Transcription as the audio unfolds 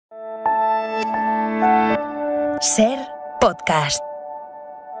Ser podcast.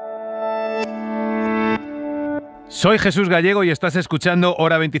 Soy Jesús Gallego y estás escuchando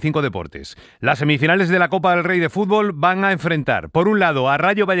Hora 25 Deportes. Las semifinales de la Copa del Rey de Fútbol van a enfrentar, por un lado, a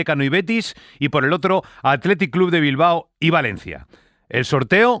Rayo Vallecano y Betis y por el otro, a Athletic Club de Bilbao y Valencia. El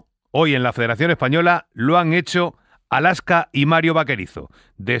sorteo, hoy en la Federación Española, lo han hecho Alaska y Mario Vaquerizo.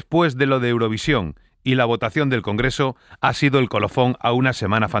 Después de lo de Eurovisión y la votación del Congreso, ha sido el colofón a una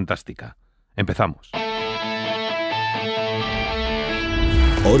semana fantástica. Empezamos.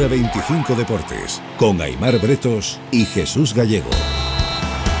 Hora 25 Deportes, con Aimar Bretos y Jesús Gallego.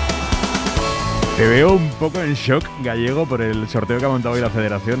 Te veo un poco en shock, Gallego, por el sorteo que ha montado hoy la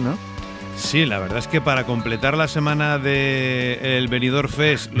Federación, ¿no? Sí, la verdad es que para completar la semana del Benidorm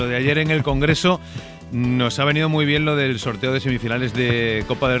Fest, lo de ayer en el Congreso, nos ha venido muy bien lo del sorteo de semifinales de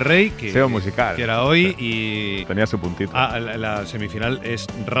Copa del Rey, que musical, que era hoy, y tenía su puntito. La semifinal es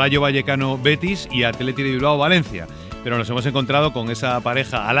Rayo Vallecano Betis y Athletic de Bilbao Valencia. Pero nos hemos encontrado con esa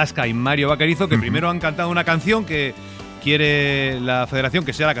pareja Alaska y Mario Vaquerizo, que primero han cantado una canción que quiere la Federación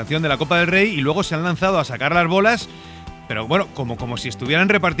que sea la canción de la Copa del Rey, y luego se han lanzado a sacar las bolas, pero bueno, como si estuvieran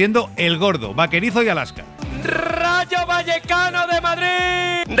repartiendo el gordo, Vaquerizo y Alaska. Rayo Vallecano de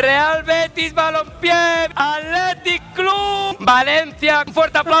Madrid, Real Betis Balompié, Athletic Club, Valencia. Un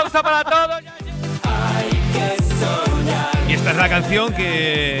fuerte aplauso para todos. Y esta es la canción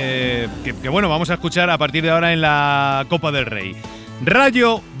que bueno, vamos a escuchar a partir de ahora en la Copa del Rey.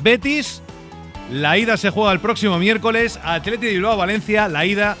 Rayo Betis, la ida se juega el próximo miércoles. Athletic de Bilbao Valencia, la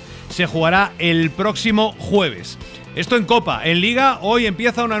ida se jugará el próximo jueves. Esto en Copa. En Liga, hoy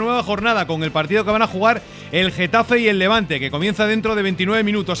empieza una nueva jornada con el partido que van a jugar el Getafe y el Levante, que comienza dentro de 29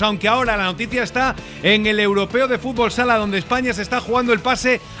 minutos. Aunque ahora la noticia está en el Europeo de Fútbol Sala, donde España se está jugando el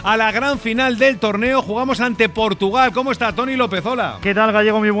pase a la gran final del torneo. Jugamos ante Portugal. ¿Cómo está Tony López? Hola. ¿Qué tal,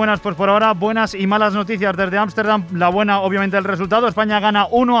 Gallego? Muy buenas. Pues por ahora, buenas y malas noticias desde Ámsterdam. La buena, obviamente, el resultado. España gana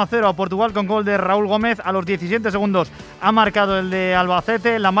 1-0 a Portugal con gol de Raúl Gómez. A los 17 segundos ha marcado el de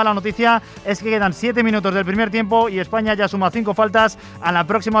Albacete. La mala noticia es que quedan 7 minutos del primer tiempo y España ya suma 5 faltas. A la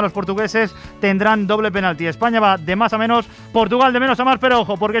próxima los portugueses tendrán doble penalti. España va de más a menos, Portugal de menos a más, pero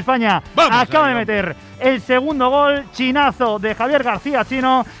ojo, porque España acaba de meter el segundo gol, chinazo de Javier García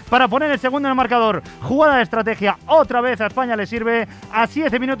Chino para poner el segundo en el marcador. Jugada de estrategia, otra vez a España le sirve. A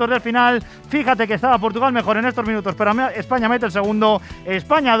 7 minutos del final, fíjate que estaba Portugal mejor en estos minutos, pero España mete el segundo.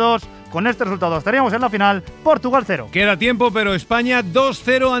 España 2. Con este resultado estaríamos en la final, Portugal 0. Queda tiempo, pero España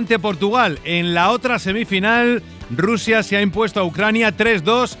 2-0 ante Portugal. En la otra semifinal, Rusia se ha impuesto a Ucrania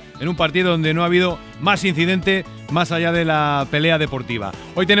 3-2 en un partido donde no ha habido más incidente más allá de la pelea deportiva.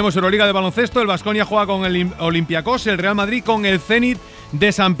 Hoy tenemos Euroliga de baloncesto, el Baskonia juega con el Olympiacos, el Real Madrid con el Zenit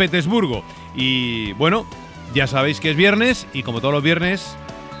de San Petersburgo. Y bueno, ya sabéis que es viernes y como todos los viernes,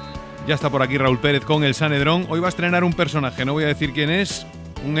 ya está por aquí Raúl Pérez con el Sanedrón. Hoy va a estrenar un personaje, no voy a decir quién es,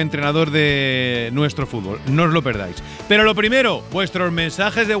 un entrenador de nuestro fútbol. No os lo perdáis. Pero lo primero, vuestros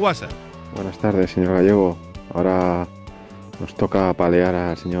mensajes de WhatsApp. Buenas tardes, señor Gallego. Ahora nos toca palear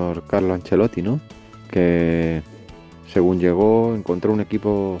al señor Carlo Ancelotti, ¿no? Que según llegó, encontró un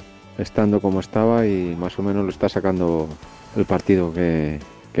equipo estando como estaba y más o menos lo está sacando el partido que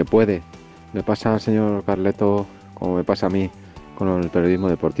puede. Me pasa al señor Carleto como me pasa a mí con el periodismo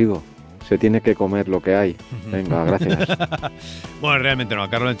deportivo. Se tiene que comer lo que hay. Venga, gracias. Bueno, realmente no. A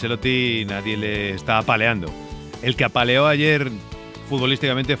Carlo Ancelotti nadie le está apaleando. El que apaleó ayer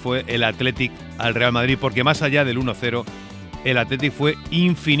futbolísticamente fue el Athletic al Real Madrid, porque más allá del 1-0, el Athletic fue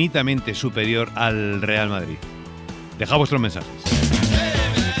infinitamente superior al Real Madrid. Dejad vuestros mensajes.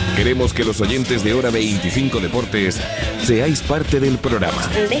 Queremos que los oyentes de Hora 25 Deportes seáis parte del programa.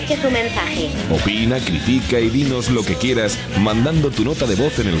 Deje su mensaje. Opina, critica y dinos lo que quieras mandando tu nota de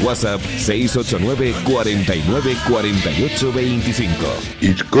voz en el WhatsApp 689 49 48 25.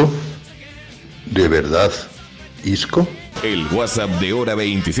 ¿Isco? ¿De verdad? ¿Isco? El WhatsApp de Hora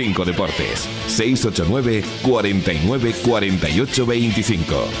 25 Deportes 689 49 48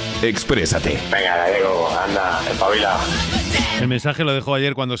 25. Exprésate. Venga, Gallego, anda, espabila. El mensaje lo dejó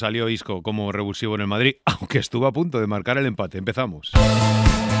ayer cuando salió Isco como revulsivo en el Madrid, aunque estuvo a punto de marcar el empate. Empezamos.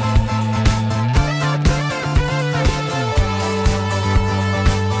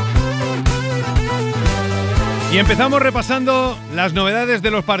 Y empezamos repasando las novedades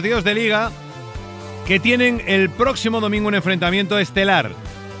de los partidos de Liga que tienen el próximo domingo un enfrentamiento estelar.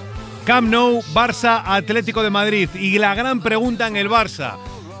 Camp Nou, Barça, Atlético de Madrid. Y la gran pregunta en el Barça: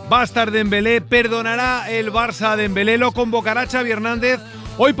 ¿va a estar Dembélé? ¿Perdonará el Barça a Dembélé? ¿Lo convocará Xavi Hernández?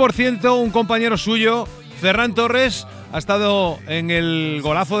 Hoy, por cierto, un compañero suyo, Ferran Torres, ha estado en el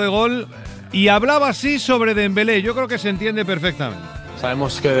golazo de gol y hablaba así sobre Dembélé. Yo creo que se entiende perfectamente.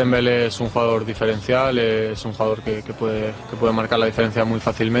 Sabemos que Dembélé es un jugador diferencial, es un jugador que puede marcar la diferencia muy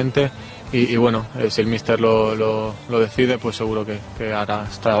fácilmente y bueno, si el míster lo decide, pues seguro que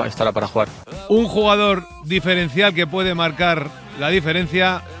estará para jugar. Un jugador diferencial que puede marcar la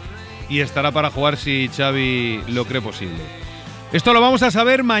diferencia y estará para jugar si Xavi lo cree posible. Esto lo vamos a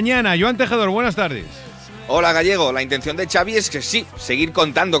saber mañana. Joan Tejedor, buenas tardes. Hola Gallego, la intención de Xavi es que sí, seguir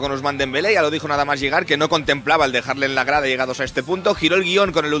contando con Ousmane Dembélé, ya lo dijo nada más llegar, que no contemplaba el dejarle en la grada llegados a este punto, giró el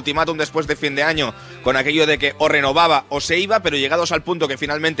guión con el ultimátum después de fin de año, con aquello de que o renovaba o se iba, pero llegados al punto que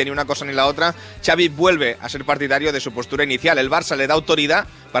finalmente ni una cosa ni la otra, Xavi vuelve a ser partidario de su postura inicial. El Barça le da autoridad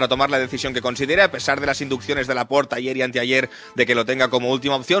para tomar la decisión que considere, a pesar de las inducciones de Laporta ayer y anteayer de que lo tenga como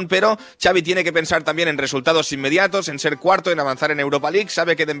última opción, pero Xavi tiene que pensar también en resultados inmediatos, en ser cuarto, en avanzar en Europa League,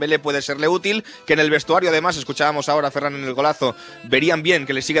 sabe que Dembélé puede serle útil, que en el vestuario además, escuchábamos ahora a Ferran en el golazo, verían bien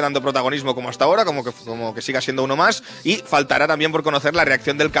que le sigue dando protagonismo como hasta ahora, como que siga siendo uno más, y faltará también por conocer la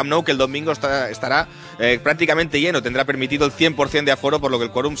reacción del Camp Nou, que el domingo estará prácticamente lleno, tendrá permitido el 100% de aforo, por lo que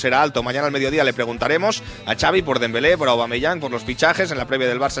el quórum será alto. Mañana al mediodía le preguntaremos a Xavi por Dembélé, por Aubameyang, por los fichajes en la previa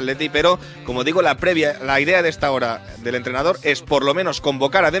del Barça Atleti, pero como digo, la idea de esta hora del entrenador es por lo menos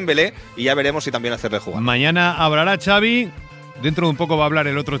convocar a Dembélé y ya veremos si también hacerle jugar. Mañana hablará Xavi. Dentro de un poco va a hablar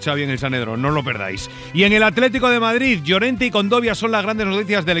el otro Xavi en el Sanedrón, no lo perdáis. Y en el Atlético de Madrid, Llorente y Condovia son las grandes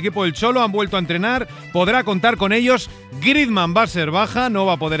noticias del equipo del Cholo, han vuelto a entrenar, podrá contar con ellos. Griezmann va a ser baja, no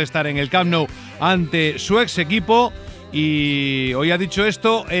va a poder estar en el Camp Nou ante su ex equipo. Y hoy ha dicho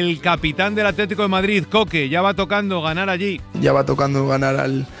esto el capitán del Atlético de Madrid, Coque, ya va tocando ganar allí. Ya va tocando ganar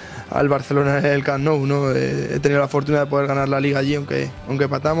al Barcelona en el Camp Nou, ¿no? He tenido la fortuna de poder ganar la Liga allí, aunque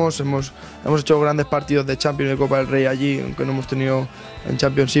empatamos. Hemos hecho grandes partidos de Champions y de Copa del Rey allí, aunque no hemos tenido en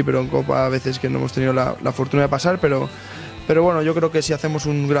Champions sí, pero en Copa a veces que no hemos tenido la fortuna de pasar. Pero bueno, yo creo que si hacemos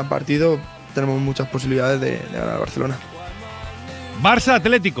un gran partido tenemos muchas posibilidades de ganar al Barcelona. Barça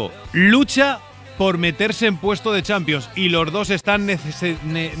Atlético, lucha por meterse en puesto de Champions y los dos están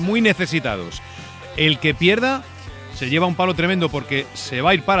muy necesitados. El que pierda se lleva un palo tremendo porque se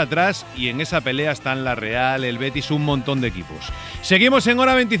va a ir para atrás y en esa pelea están la Real, el Betis, un montón de equipos. Seguimos en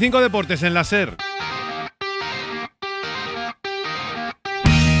Hora 25 Deportes en la SER.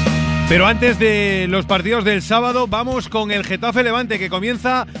 Pero antes de los partidos del sábado vamos con el Getafe Levante, que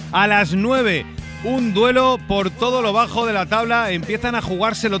comienza a las 9. Un duelo por todo lo bajo de la tabla. Empiezan a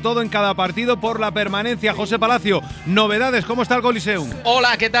jugárselo todo en cada partido por la permanencia. José Palacio, novedades, ¿cómo está el Coliseum?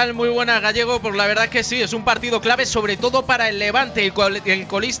 Hola, ¿qué tal? Muy buenas, Gallego. Pues la verdad es que sí, es un partido clave, sobre todo para el Levante, el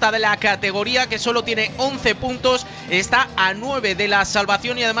colista de la categoría, que solo tiene 11 puntos, está a 9 de la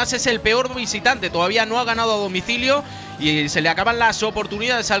salvación y además es el peor visitante. Todavía no ha ganado a domicilio y se le acaban las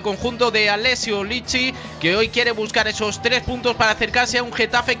oportunidades al conjunto de Alessio Licci, que hoy quiere buscar esos 3 puntos para acercarse a un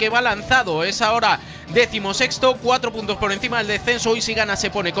Getafe que va lanzado. Es ahora 16º, 4 puntos por encima del descenso. Hoy si gana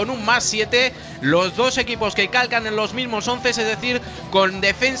se pone con un +7. Los dos equipos que calcan en los mismos 11, es decir, con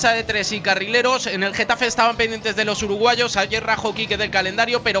defensa de 3 y carrileros. En el Getafe estaban pendientes de los uruguayos, ayer rajó Quique del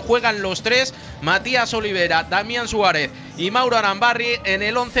calendario, pero juegan los 3, Matías Olivera, Damián Suárez y Mauro Arambarri en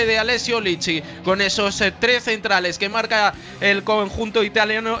el 11 de Alessio Licci, con esos 3 centrales que marca el conjunto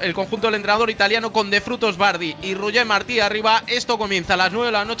italiano, el conjunto del entrenador italiano, con De Frutos Bardi y Roger Martí arriba. Esto comienza a las 9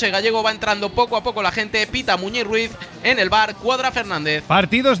 de la noche, Gallego. Va entrando poco a poco la gente. Pita Muñiz Ruiz en el bar, Cuadra Fernández.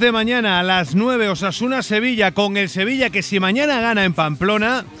 Partidos de mañana a las 9, Osasuna-Sevilla, con el Sevilla que si mañana gana en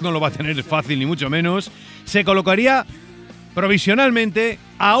Pamplona, no lo va a tener fácil ni mucho menos, se colocaría provisionalmente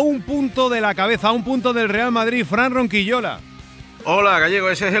a un punto de la cabeza, a un punto del Real Madrid. Fran Ronquillola. Hola,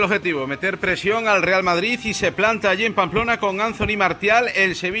 Gallego, ese es el objetivo, meter presión al Real Madrid, y se planta allí en Pamplona con Anthony Martial,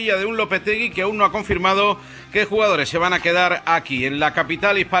 el Sevilla de un Lopetegui que aún no ha confirmado qué jugadores se van a quedar aquí en la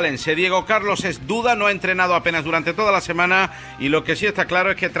capital hispalense. Diego Carlos es duda, no ha entrenado apenas durante toda la semana, y lo que sí está claro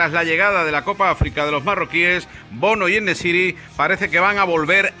es que tras la llegada de la Copa África de los marroquíes, Bono y En-Nesyri parece que van a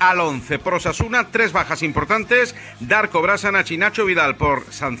volver al 11. Por Osasuna, 3 bajas importantes: Darko Brasanac y Nacho Vidal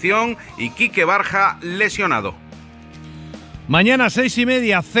por sanción y Quique Barja lesionado. Mañana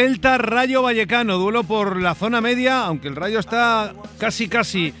 6:30, Celta Rayo Vallecano, duelo por la zona media, aunque el Rayo está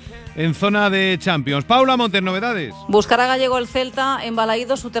casi en zona de Champions. Paula Montes, novedades. Buscará Gallego el Celta en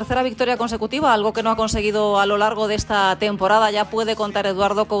Balaídos su tercera victoria consecutiva, algo que no ha conseguido a lo largo de esta temporada. Ya puede contar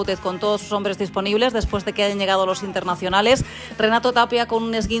Eduardo Coutez con todos sus hombres disponibles después de que hayan llegado los internacionales. Renato Tapia con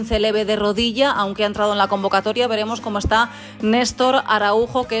un esguince leve de rodilla, aunque ha entrado en la convocatoria. Veremos cómo está Néstor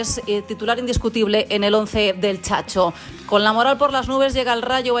Araujo, que es titular indiscutible en el 11 del Chacho. Con la moral por las nubes llega el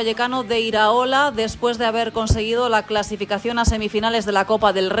Rayo Vallecano de Iraola después de haber conseguido la clasificación a semifinales de la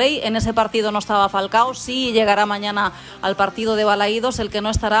Copa del Rey. en ese partido no estaba Falcao, sí llegará mañana al partido de Balaídos. El que no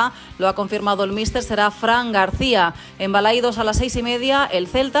estará, lo ha confirmado el míster, será Fran García. En Balaídos a las 6:30 el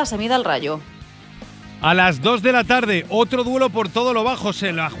Celta se mide al Rayo. A las 2 de la tarde, otro duelo por todo lo bajo.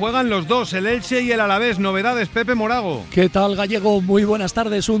 Se la juegan los dos, el Elche y el Alavés. Novedades, Pepe Morago. ¿Qué tal, Gallego? Muy buenas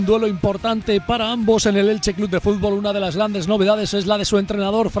tardes. Un duelo importante para ambos en el Elche Club de Fútbol. Una de las grandes novedades es la de su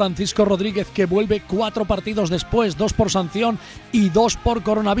entrenador, Francisco Rodríguez, que vuelve 4 partidos después, 2 por sanción y 2 por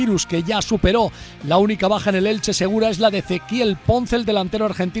coronavirus, que ya superó. La única baja en el Elche segura es la de Ezequiel Ponce, el delantero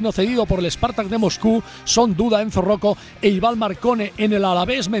argentino cedido por el Spartak de Moscú. Son duda Enzo Rocco e Iván Marcone. En el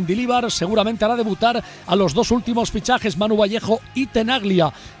Alavés, Mendilibar seguramente hará debutar a los 2 últimos fichajes, Manu Vallejo y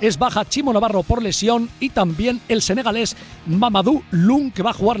Tenaglia. Es baja Chimo Navarro por lesión y también el senegalés Mamadou Loum, que va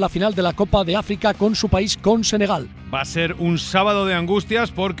a jugar la final de la Copa de África con su país, con Senegal. Va a ser un sábado de angustias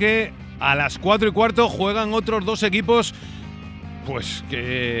porque a las 4:15 juegan otros 2 equipos pues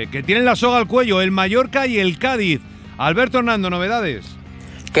que tienen la soga al cuello, el Mallorca y el Cádiz. Alberto Hernando, novedades.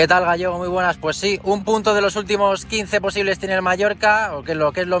 ¿Qué tal, Gallego? Muy buenas. Pues sí, un punto de los últimos 15 posibles tiene el Mallorca, o que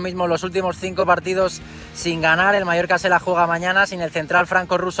lo que es lo mismo, los últimos 5 partidos sin ganar. El Mallorca se la juega mañana sin el central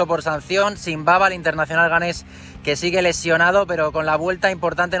franco-ruso por sanción, sin Baba, el internacional ganés, que sigue lesionado, pero con la vuelta,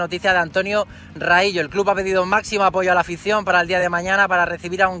 importante noticia de Antonio Raillo. El club ha pedido máximo apoyo a la afición para el día de mañana, para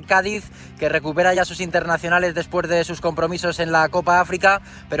recibir a un Cádiz que recupera ya sus internacionales después de sus compromisos en la Copa África,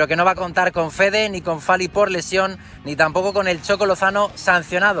 pero que no va a contar con Fede, ni con Fali por lesión, ni tampoco con el Choco Lozano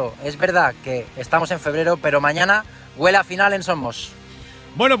sancionado. Es verdad que estamos en febrero, pero mañana huele a final en Somos.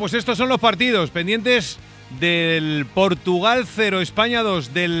 Bueno, pues estos son los partidos pendientes del Portugal 0, España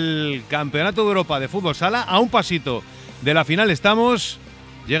 2 del Campeonato de Europa de Fútbol Sala. A un pasito de la final estamos.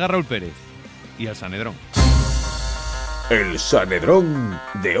 Llega Raúl Pérez y el Sanedrón. El Sanedrón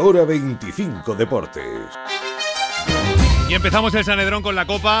de Hora 25 Deportes. Y empezamos el Sanedrón con la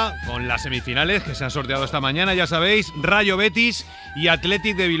Copa, con las semifinales que se han sorteado esta mañana, ya sabéis, Rayo-Betis y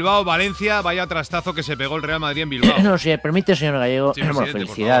Athletic de Bilbao, Valencia. Vaya trastazo que se pegó el Real Madrid en Bilbao. No, si me permite, señor Gallego, Sí,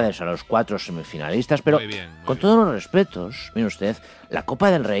 felicidades a los 4 semifinalistas, pero con todos los respetos, mire usted, la Copa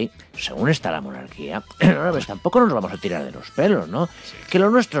del Rey, según está la monarquía, pues tampoco nos vamos a tirar de los pelos, ¿no? Sí. Que lo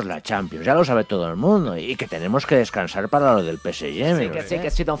nuestro es la Champions, ya lo sabe todo el mundo, y que tenemos que descansar para lo del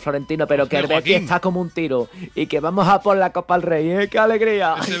PSG. Sí, don Florentino, pero que el Betis está como un tiro y que vamos a por la Copa del Rey, ¿eh? ¡Qué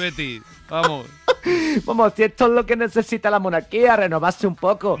alegría! Ese Betis, vamos. Vamos, si esto es lo que necesita la monarquía, renovarse un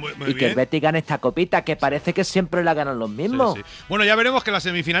poco. Muy y que el Betis gane esta copita, que parece que siempre la ganan los mismos. Sí. Bueno, ya veremos que las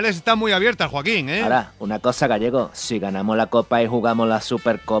semifinales están muy abiertas, Joaquín, ¿eh? Ahora, una cosa, Gallego, si ganamos la Copa y jugamos la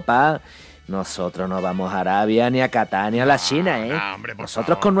Supercopa, nosotros no vamos a Arabia, ni a Qatar, ni a la China, ¿eh? Hombre,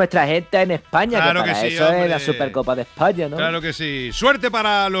 nosotros con nuestra gente en España, claro que para que sí, eso hombre. Es la Supercopa de España, ¿no? Claro que sí. Suerte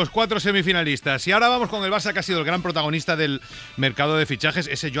para los 4 semifinalistas. Y ahora vamos con el Barça, que ha sido el gran protagonista del mercado de fichajes.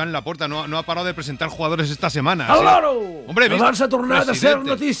 Ese Joan Laporta no ha parado de presentar jugadores esta semana. ¡Claro! Hombre, el Barça ha tornat a ser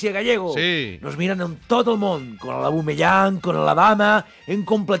notícia, Gallego. Sí. Nos miren en tot el món. Con l'Aubameyang, con la Dama, hem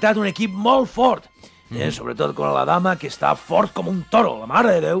completat un equip molt fort. Sobretot con la Dama, que està fort com un toro, la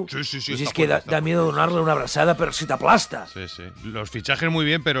mare de Déu. Sí, y es que da miedo donarle una abrazada, pero si te aplasta. Sí. Los fichajes muy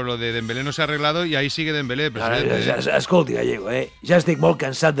bien, pero lo de Dembélé no se ha arreglado y ahí sigue Dembélé, presidente. Escolti, Gallego, ja estic molt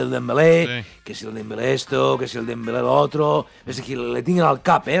cansat del Dembélé, que si el Dembélé esto, que si el Dembélé lo otro. Es que le tengo al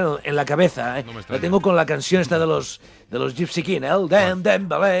cap, en la cabeza. La tengo con la canción esta de los Gypsy King, el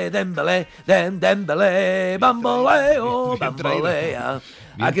Dembélé, bamboleo, bambolea.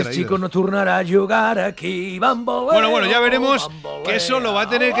 Aquest chico no tornará a jugar aquí, bamboleo. Bueno, ya veremos que eso lo va a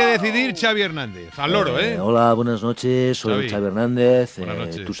tener que decidir Xavi Hernández. Al loro, ¿eh? Hola, buenas noches, soy Xavi Hernández.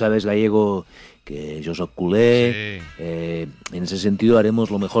 Tú sabes, Gallego, que yo soy culé. En ese sentido haremos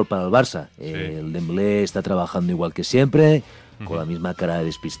lo mejor para el Barça. El Dembélé está trabajando igual que siempre, con la misma cara de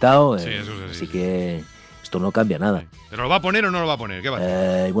despistado. Así que esto no cambia nada. ¿Pero lo va a poner o no lo va a poner? ¿Qué va a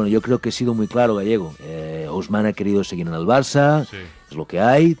hacer? Bueno, yo creo que he sido muy claro, Gallego. Ousmane ha querido seguir en el Barça, es lo que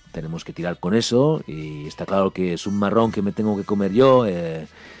hay, tenemos que tirar con eso, y está claro que es un marrón que me tengo que comer yo,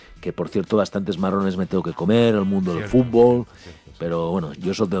 que por cierto bastantes marrones me tengo que comer, el mundo del fútbol, pero bueno,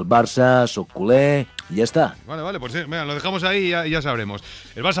 yo soy del Barça, soy culé, y ya está. Vale, pues venga, lo dejamos ahí y ya sabremos.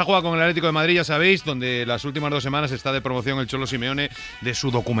 El Barça juega con el Atlético de Madrid, ya sabéis, donde las últimas 2 semanas está de promoción el Cholo Simeone de su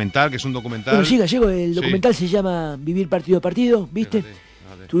documental, que es un documental... Bueno, sí, Gallego, el documental se llama Vivir partido a partido, ¿viste?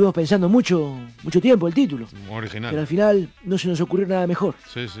 Estuvimos pensando mucho tiempo el título. Muy original. Pero al final no se nos ocurrió nada mejor.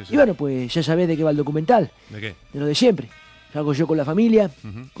 Sí. Y bueno, pues ya sabés de qué va el documental. ¿De qué? De lo de siempre. Salgo yo con la familia,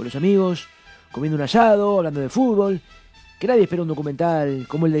 con los amigos, comiendo un asado, hablando de fútbol. Que nadie espera un documental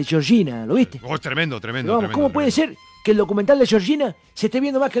como el de Georgina, ¿lo viste? Oh, es tremendo. ¿Cómo puede ser que el documental de Georgina se esté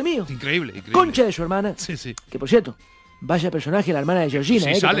viendo más que el mío? Increíble. Concha de su hermana. Sí. Que por cierto, vaya personaje, la hermana de Georgina,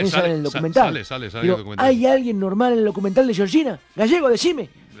 Sí, que también sale en el documental. Sale en Digo, el documental. ¿hay alguien normal en el documental de Georgina? Gallego, decime.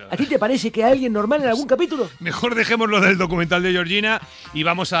 ¿A ti te parece que hay alguien normal en algún capítulo? Mejor dejemos lo del documental de Georgina y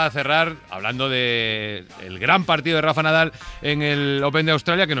vamos a cerrar hablando de el gran partido de Rafa Nadal en el Open de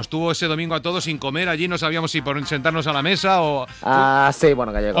Australia, que nos tuvo ese domingo a todos sin comer. Allí no sabíamos si por sentarnos a la mesa o… Sí,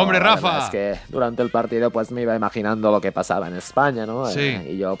 bueno, Gallego. ¡Hombre, la Rafa! verdad es que durante el partido pues me iba imaginando lo que pasaba en España, ¿no? Sí.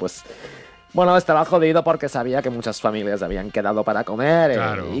 Y yo pues… Bueno, estaba jodido porque sabía que muchas familias habían quedado para comer.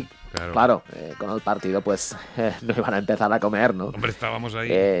 Claro, y claro, con el partido pues no iban a empezar a comer, ¿no? Hombre, estábamos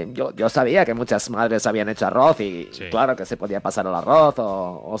ahí. Yo sabía que muchas madres habían hecho arroz y claro que se podía pasar el arroz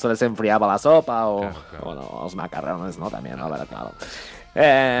o se les enfriaba la sopa o los macarrones, ¿no? También, ¿no? Pero claro.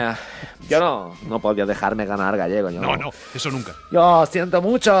 Yo no podía dejarme ganar, Gallego. No, eso nunca. Yo siento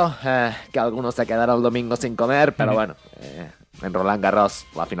mucho que algunos se quedaron el domingo sin comer, pero bueno, en Roland Garros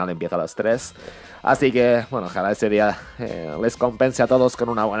la final empieza a las 3. Así que, bueno, ojalá ese día les compense a todos con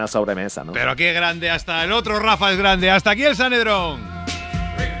una buena sobremesa, ¿no? Pero qué grande, hasta el otro Rafa es grande. Hasta aquí el Sanedrón.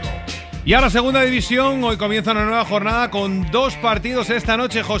 Y ahora segunda división, hoy comienza una nueva jornada con 2 partidos esta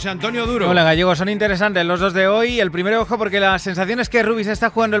noche. José Antonio Duro. Hola, Gallego, son interesantes los 2 de hoy. El primero, ojo, porque la sensación es que Rubis está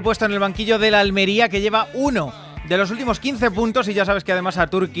jugando el puesto en el banquillo del Almería, que lleva 1 de los últimos 15 puntos, y ya sabes que además a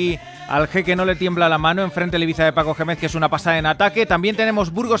Turki, al jeque, no le tiembla la mano. Enfrente el Ibiza de Paco Gémez, que es una pasada en ataque. También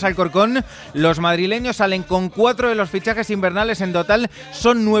tenemos Burgos-Alcorcón. Los madrileños salen con 4 de los fichajes invernales. En total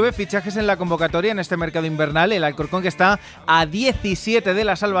son 9 fichajes en la convocatoria en este mercado invernal. El Alcorcón, que está a 17 de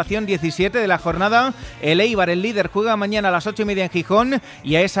la salvación, 17 de la jornada. El Eibar, el líder, juega mañana a las 8:30 en Gijón,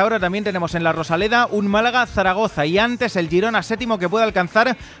 y a esa hora también tenemos en la Rosaleda un Málaga-Zaragoza, y antes el Girona, séptimo, que puede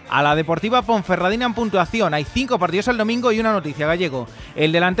alcanzar a la Deportiva Ponferradina en puntuación. Hay 5 partidos el domingo y una noticia, Gallego.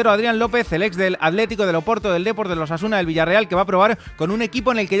 El delantero Adrián López, el ex del Atlético, del Oporto, del Deportes, de los Osasuna, del Villarreal, que va a probar con un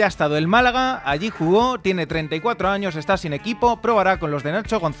equipo en el que ya ha estado el Málaga. Allí jugó, tiene 34 años, está sin equipo, probará con los de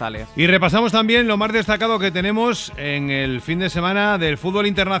Nacho González. Y repasamos también lo más destacado que tenemos en el fin de semana del fútbol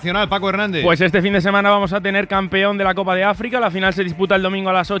internacional. Paco Hernández. Pues este fin de semana vamos a tener campeón de la Copa de África. La final se disputa el domingo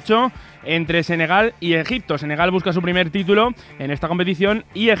a las 8 entre Senegal y Egipto. Senegal busca su primer título en esta competición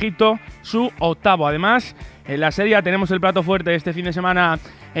y Egipto su 8º. Además, en la Serie A tenemos el plato fuerte este fin de semana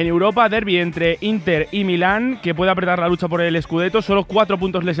en Europa, derbi entre Inter y Milán, que puede apretar la lucha por el Scudetto. Solo 4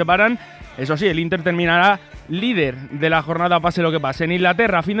 puntos le separan. Eso sí, el Inter terminará líder de la jornada, pase lo que pase. En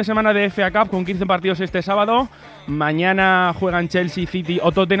Inglaterra, fin de semana de FA Cup con 15 partidos este sábado. Mañana juegan Chelsea, City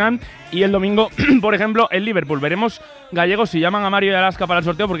o Tottenham. Y el domingo, por ejemplo, el Liverpool. Veremos, Gallegos, si llaman a Mario y Alaska para el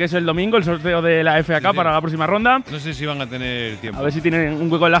sorteo, porque es el domingo, el sorteo de la FA Cup para la próxima ronda. No sé si van a tener tiempo. A ver si tienen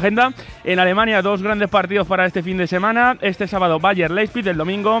un hueco en la agenda. En Alemania, 2 grandes partidos para este fin de semana. Este sábado, Bayer-Leipzig. El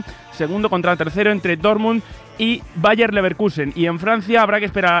domingo, segundo contra tercero entre Dortmund y Bayer Leverkusen. Y en Francia habrá que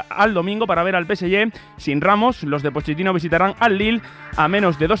esperar al domingo para ver al PSG sin Ramos. Los de Pochettino visitarán al Lille a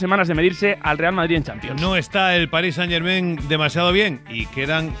menos de 2 semanas de medirse al Real Madrid en Champions. No está el Paris Saint-Germain demasiado bien y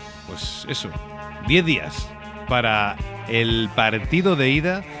quedan, pues eso, 10 días para el partido de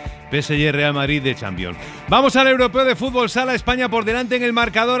ida PSG-Real Madrid de Champions. Vamos al Europeo de Fútbol Sala. España por delante en el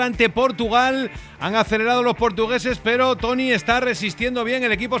marcador ante Portugal. Han acelerado los portugueses, pero Tony está resistiendo bien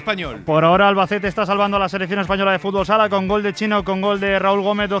el equipo español. Por ahora Albacete está salvando a la selección española de fútbol sala con gol de Chino, con gol de Raúl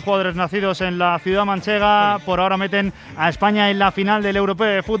Gómez, 2 jugadores nacidos en la ciudad manchega. Por ahora meten a España en la final del Europeo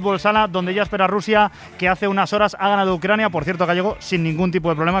de Fútbol Sala, donde ya espera Rusia, que hace unas horas ha ganado Ucrania. Por cierto, Gallego, sin ningún tipo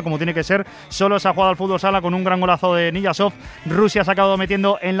de problema, como tiene que ser. Solo se ha jugado al fútbol sala con un gran golazo de Niyasov. Rusia se ha acabado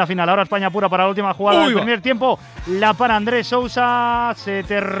metiendo en la final. Ahora España pura para la última jugada del primer tiempo. La para Andrés Sousa. Se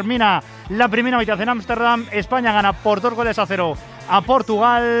termina la primera mitad en Ámsterdam. España gana por 2-0 a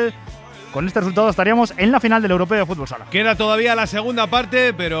Portugal. Con este resultado estaríamos en la final del Europeo de Fútbol Sala. Queda todavía la segunda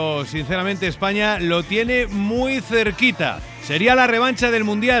parte, pero sinceramente España lo tiene muy cerquita. Sería la revancha del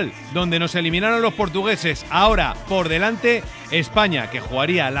Mundial, donde nos eliminaron los portugueses. Ahora, por delante, España, que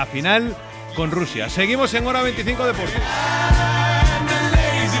jugaría la final con Rusia. Seguimos en Hora 25 Deportes.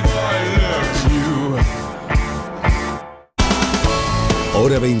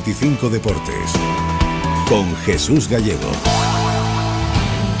 Hora 25 Deportes con Jesús Gallego.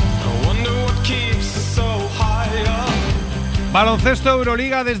 Baloncesto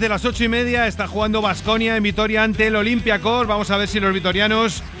Euroliga desde las 8:30. Está jugando Baskonia en Vitoria ante el Olympiacos. Vamos a ver si los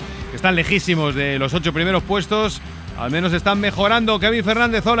vitorianos, que están lejísimos de los 8 primeros puestos, al menos están mejorando. Kevin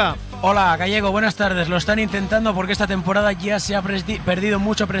Fernández, hola. Hola Gallego, buenas tardes. Lo están intentando porque esta temporada ya se ha perdido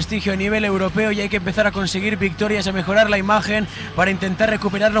mucho prestigio a nivel europeo y hay que empezar a conseguir victorias, a mejorar la imagen para intentar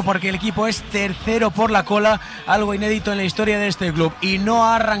recuperarlo, porque el equipo es tercero por la cola, algo inédito en la historia de este club, y no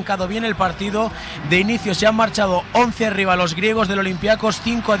ha arrancado bien el partido. De inicio se han marchado 11 arriba los griegos del Olympiacos,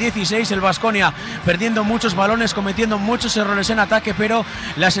 5-16 el Baskonia, perdiendo muchos balones, cometiendo muchos errores en ataque, pero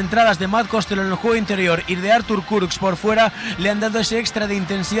las entradas de Matt Costello en el juego interior y de Artur Kurks por fuera le han dado ese extra de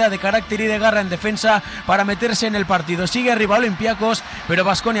intensidad, de carácter y de garra en defensa para meterse en el partido. Sigue arriba Olympiacos, pero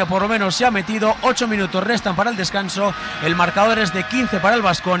Baskonia por lo menos se ha metido. 8 minutos restan para el descanso. El marcador es de 15 para el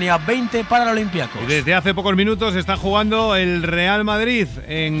Baskonia, 20 para el Olympiacos. Y desde hace pocos minutos está jugando el Real Madrid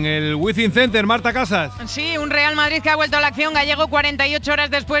en el Wizzing Center. Marta Casas. Sí, un Real Madrid que ha vuelto a la acción, Gallego, 48 horas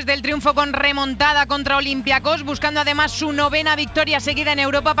después del triunfo con remontada contra Olympiacos, buscando además su 9ª victoria seguida en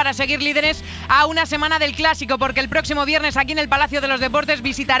Europa para seguir líderes a una semana del Clásico, porque el próximo viernes aquí en el Palacio de los Deportes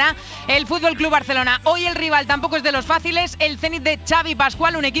visitará el Fútbol Club Barcelona. Hoy el rival tampoco es de los fáciles, el Zenit de Xavi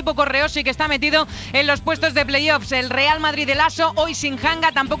Pascual, un equipo correoso y que está metido en los puestos de playoffs. El Real Madrid del Aso, hoy sin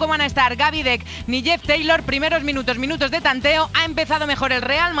Hanga, tampoco van a estar Gaby Deck ni Jeff Taylor. Primeros minutos de tanteo. Ha empezado mejor el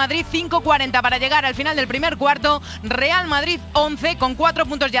Real Madrid, 5:40 para llegar al final del primer cuarto. Real Madrid 11 con 4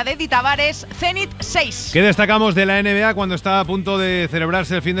 puntos ya de Edi Tavares, Zenit 6. ¿Qué destacamos de la NBA cuando está a punto de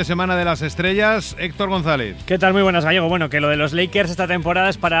celebrarse el fin de semana de las estrellas? Héctor González. ¿Qué tal? Muy buenas, Gallego. Bueno, que lo de los Lakers esta temporada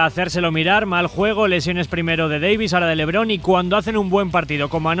es para hacérselo mirar. Mal juego, lesiones primero de Davis, ahora de LeBron, y cuando hacen un buen partido,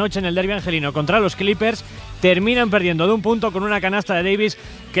 como anoche en el derbi angelino contra los Clippers, terminan perdiendo de un punto con una canasta de Davis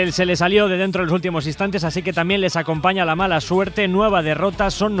que se le salió de dentro en los últimos instantes, así que también les acompaña la mala suerte. Nueva derrota,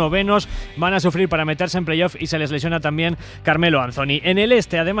 son novenos, van a sufrir para meterse en playoff y se les lesiona también Carmelo Anthony. En el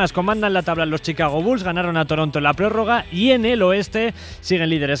este, además, comandan la tabla los Chicago Bulls, ganaron a Toronto en la prórroga, y en el oeste siguen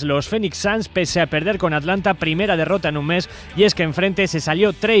líderes los Phoenix Suns, pese a perder con Atlanta, primera derrota en un mes, y es que enfrente se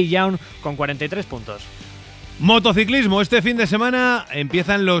salió Trae Young con 43 puntos. Motociclismo, este fin de semana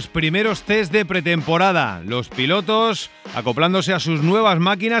empiezan los primeros test de pretemporada. Los pilotos acoplándose a sus nuevas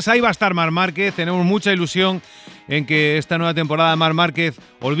máquinas. Ahí va a estar Marc Márquez. Tenemos mucha ilusión en que esta nueva temporada Marc Márquez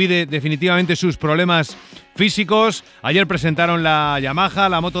olvide definitivamente sus problemas físicos. Ayer presentaron la Yamaha,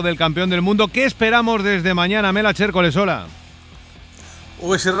 la moto del campeón del mundo. ¿Qué esperamos desde mañana? Mela Chércoles, hola.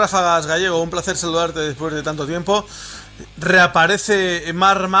 Sí, ráfagas, Gallego, un placer saludarte después de tanto tiempo. Reaparece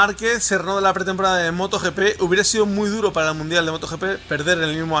Marc Márquez, se reanuda la pretemporada de MotoGP. Hubiera sido muy duro para el Mundial de MotoGP perder en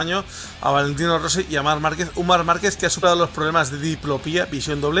el mismo año a Valentino Rossi y a Marc Márquez. Un Marc Márquez que ha superado los problemas de diplopía,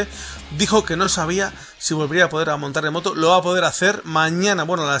 visión doble. Dijo que no sabía si volvería a poder montar en moto. Lo va a poder hacer mañana,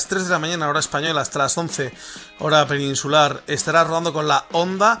 bueno, a las 3 de la mañana, hora española, hasta las 11, hora peninsular. Estará rodando con la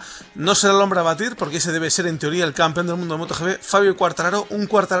Honda. No será el hombre a batir, porque ese debe ser en teoría el campeón del mundo de MotoGP, Fabio Quartararo. Un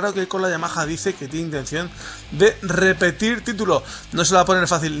Quartararo que con la Yamaha dice que tiene intención de repetir título. No se la va a poner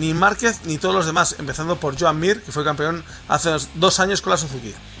fácil ni Márquez ni todos los demás, empezando por Joan Mir, que fue campeón hace 2 años con la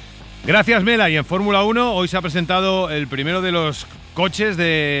Suzuki. Gracias, Mela. Y en Fórmula 1 hoy se ha presentado el primero de los coches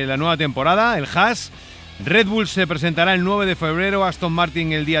de la nueva temporada, el Haas. Red Bull se presentará el 9 de febrero, Aston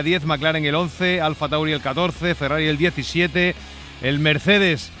Martin el día 10, McLaren el 11, Alfa Tauri el 14, Ferrari el 17, el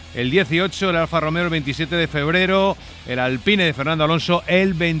Mercedes el 18, el Alfa Romeo el 27 de febrero, el Alpine de Fernando Alonso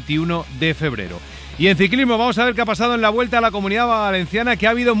el 21 de febrero. Y en ciclismo vamos a ver qué ha pasado en la Vuelta a la Comunidad Valenciana, que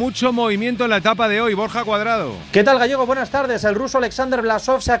ha habido mucho movimiento en la etapa de hoy. Borja Cuadrado. ¿Qué tal, Gallego? Buenas tardes. El ruso Alexander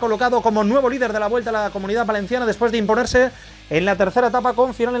Blasov se ha colocado como nuevo líder de la Vuelta a la Comunidad Valenciana después de imponerse en la tercera etapa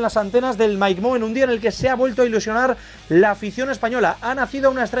con final en las antenas del Mike Mo, en un día en el que se ha vuelto a ilusionar la afición española. Ha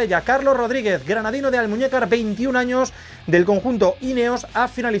nacido una estrella, Carlos Rodríguez, granadino de Almuñécar, 21 años, del conjunto Ineos, ha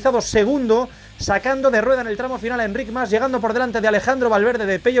finalizado segundo, sacando de rueda en el tramo final a Enric Mas, llegando por delante de Alejandro Valverde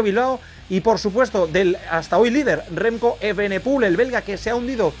de Pello Bilbao y por supuesto del hasta hoy líder Remco Evenepoel, el belga, que se ha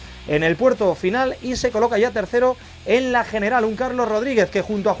hundido en el puerto final y se coloca ya tercero en la general. Un Carlos Rodríguez que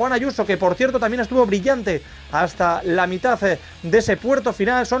junto a Juan Ayuso, que por cierto también estuvo brillante hasta la mitad de ese puerto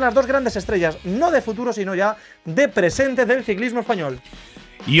final, son las dos grandes estrellas, no de futuro sino ya de presente del ciclismo español.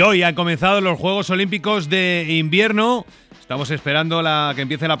 Y hoy han comenzado los Juegos Olímpicos de invierno. Estamos esperando que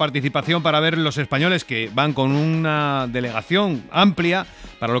empiece la participación para ver los españoles, que van con una delegación amplia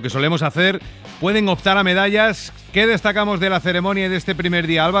para lo que solemos hacer. Pueden optar a medallas. ¿Qué destacamos de la ceremonia y de este primer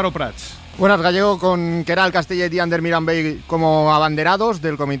día? Álvaro Prats. Buenas, Gallego, con Queralt Castellet y Ander Mirambey como abanderados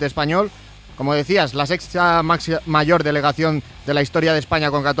del Comité Español. Como decías, la sexta mayor delegación de la historia de España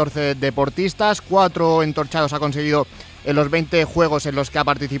con 14 deportistas, 4 entorchados ha conseguido en los 20 juegos en los que ha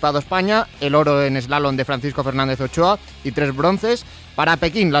participado España, el oro en slalom de Francisco Fernández Ochoa y 3 bronces. Para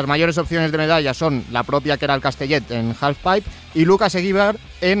Pekín, las mayores opciones de medalla son la propia Queralt Castellet en halfpipe y Lucas Eguíbar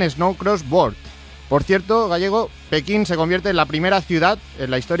en snowcross board. Por cierto, Gallego, Pekín se convierte en la primera ciudad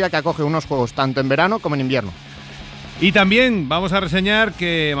en la historia que acoge unos Juegos tanto en verano como en invierno. Y también vamos a reseñar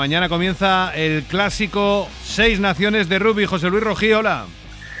que mañana comienza el clásico 6 Naciones de rugby. José Luis Rojí, hola.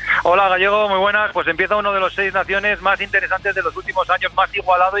 Hola Gallego, muy buenas. Pues empieza uno de los 6 Naciones más interesantes de los últimos años, más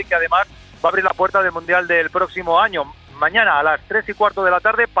igualado y que además va a abrir la puerta del Mundial del próximo año. Mañana a las 3:15 de la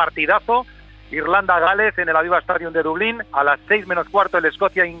tarde, partidazo. Irlanda-Gales en el Aviva Stadium de Dublín. A las 6:15 el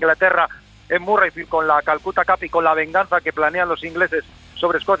Escocia-Inglaterra en Murrayfield con la Calcutta Cup y con la venganza que planean los ingleses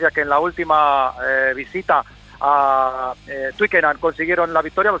sobre Escocia, que en la última visita a Twickenham consiguieron la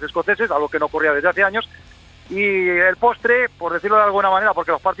victoria los escoceses, algo que no ocurría desde hace años. Y el postre, por decirlo de alguna manera,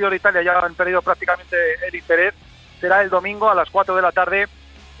 porque los partidos de Italia ya han perdido prácticamente el interés, será el domingo a las 4 de la tarde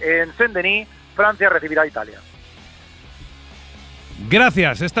en Saint-Denis. Francia recibirá a Italia.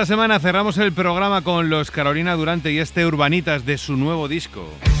 Gracias. Esta semana cerramos el programa con los Carolina Durante y este Urbanitas de su nuevo disco.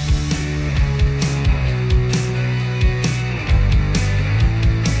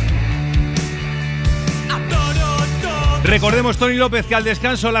 Recordemos, Toni López, que al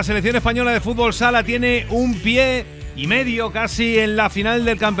descanso la selección española de fútbol sala tiene un pie y medio casi en la final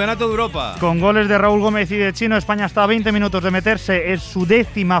del Campeonato de Europa. Con goles de Raúl Gómez y de Chino, España está a 20 minutos de meterse en su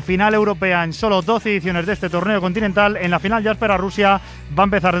 10ª final europea en solo 12 ediciones de este torneo continental. En la final ya espera Rusia, va a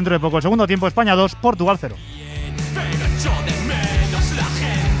empezar dentro de poco el segundo tiempo. España 2, Portugal 0.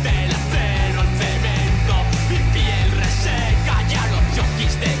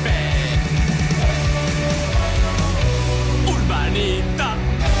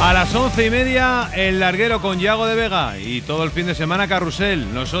 A las 11:30 el larguero con Yago de Vega y todo el fin de semana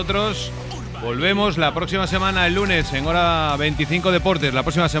carrusel. Nosotros volvemos la próxima semana, el lunes, en Hora 25 Deportes. La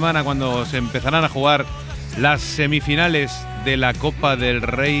próxima semana, cuando se empezarán a jugar las semifinales de la Copa del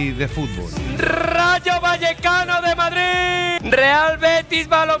Rey de Fútbol. Rayo Vallecano de Madrid, Real Betis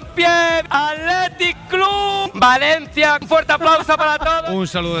Balompié, Athletic Club, Valencia. Un fuerte aplauso para todos. Un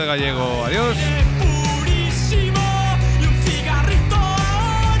saludo de Gallego. Adiós.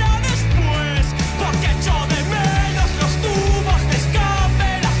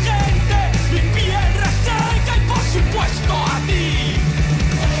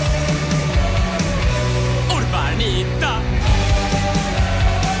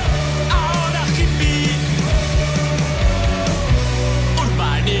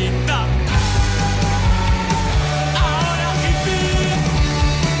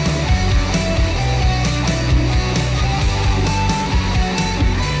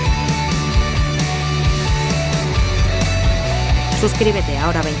 Suscríbete a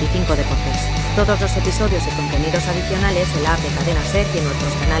Hora 25 Deportes. Todos los episodios y contenidos adicionales en la app de Cadena Ser y en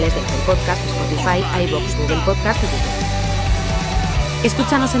nuestros canales de Apple Podcast, Spotify, iVoox, Google Podcast y YouTube.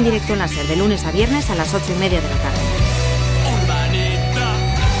 Escúchanos en directo en la Ser de lunes a viernes a las 8:30 de la tarde.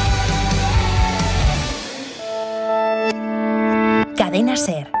 Cadena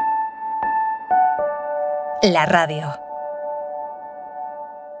Ser. La radio.